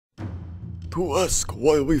To ask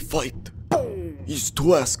why we fight is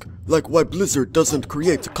to ask like why Blizzard doesn't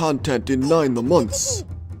create content in 9 months.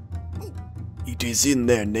 It is in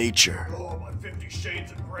their nature. Oh, my 50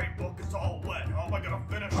 Shades of Grey book is all wet. How am I gonna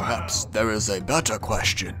finish Perhaps it now? there is a better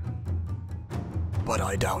question, but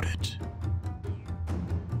I doubt it.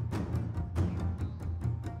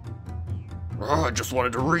 Oh, I just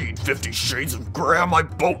wanted to read 50 Shades of Grey on my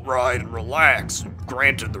boat ride and relax.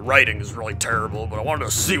 Granted, the writing is really terrible, but I wanted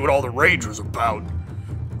to see what all the rage was about.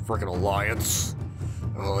 Frickin' Alliance.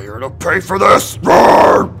 Oh, you're gonna pay for this!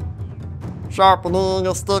 Roar! Sharpening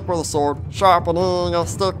a stick with a sword, sharpening a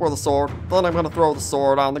stick with a sword. Then I'm gonna throw the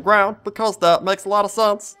sword on the ground because that makes a lot of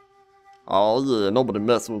sense. Oh yeah, nobody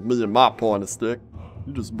messing with me and my pointed stick.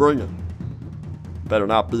 You just bring it. Better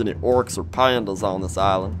not be any orcs or pandas on this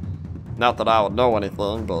island. Not that I would know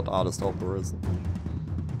anything, but I just hope there isn't.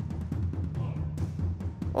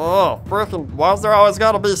 Oh, frickin', why's there always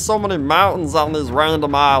gotta be so many mountains on these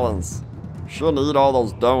random islands? Shouldn't eat all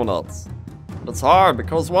those donuts. But it's hard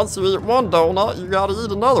because once you eat one donut, you gotta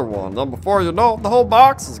eat another one. Then before you know it, the whole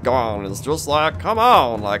box is gone. It's just like, come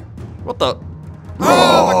on, like, what the?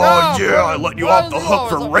 Oh, my God, yeah, I let you why off does the he hook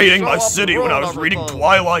always for have to raiding show my up and city when I ruin was reading everything?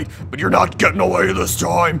 Twilight, but you're not getting away this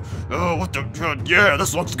time. Oh, what the? Yeah,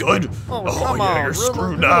 this looks good. Oh, Oh come yeah, on, you're really?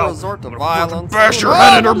 screwed You now. resort to I'm gonna fucking violence. bash your Oh,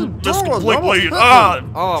 head what are you into this doing? completely. Almost hit me. Ah,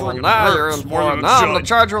 Oh, well, friggin' now you're in hurts for more it. than Now I'm gonna should.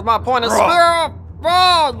 charge you with my pointed Ah.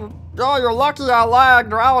 spear. Oh, you're lucky I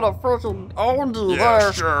lagged, or I would have freaking owned you Yeah,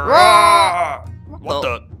 there. sure. Ah. What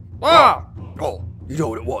the? Ah. Oh, you know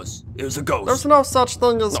what it was? It was a ghost. There's no such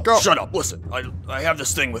thing as No, ghosts. shut up. Listen, I have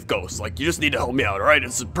this thing with ghosts. Like, you just need to help me out, alright?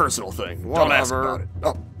 It's a personal thing. Don't ask Whatever. about it.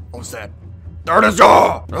 Oh, what was that? There it is!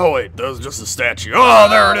 Oh wait, that was just a statue. Oh,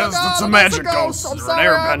 there it is! God, It's a it's magic a ghost. ghost. I'm Or sorry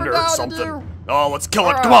an I ever airbender or doubted something. you. Oh, let's kill it.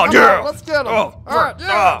 Alright, Come on, yeah! let's get him. Oh, Alright, frick,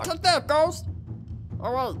 yeah, ah. take that, ghost.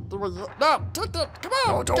 Alright, do we... No, take that, come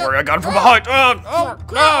on. Oh, don't get- worry, I got him from Ah. behind. Oh, Frick,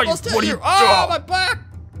 crap, you- almost hit what are you. you? Oh, my back.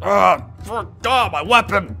 My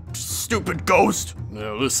weapon! Stupid ghost!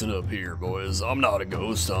 Now listen up here, boys. I'm not a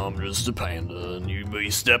ghost, I'm just a panda, and you be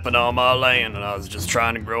stepping on my land, and I was just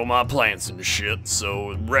trying to grow my plants and shit,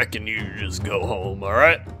 so reckon you just go home,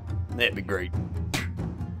 alright? That'd be great.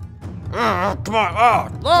 Come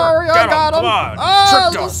on, Sorry, I get him, got him. come on! Ah,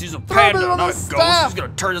 Tricked us, he's a threw me panda, with not a a ghost. staff. He's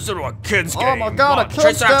gonna turn this into a kid's game. Oh my god, a Come on, kid's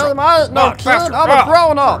chase after him. game? I ain't no Come on, kid, faster. I'm a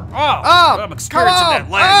grown up. I'm experiencing come that on.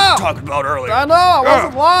 land you were talking about earlier. I know, I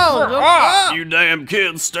wasn't lying. You damn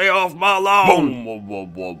kids, stay off my lawn.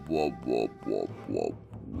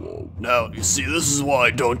 Now, you see, this is why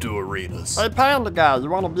I don't do arenas. Hey, panda guy, you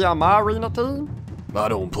wanna be on my arena team? I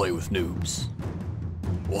don't play with noobs.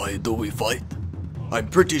 Why do we fight? I'm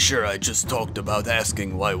pretty sure I just talked about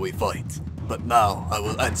asking why we fight, but now I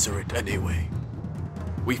will answer it anyway.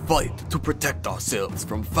 We fight to protect ourselves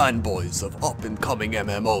from fanboys of up-and-coming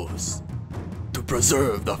MMOs. To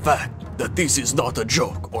preserve the fact that this is not a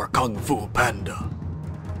joke or Kung Fu Panda.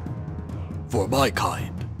 For my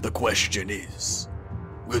kind, the question is,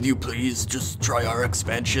 will you please just try our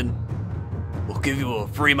expansion? We'll give you a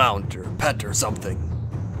free mount or pet or something.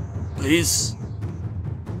 Please?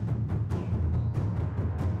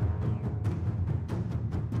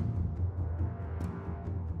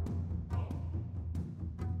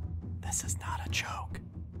 This is not a joke.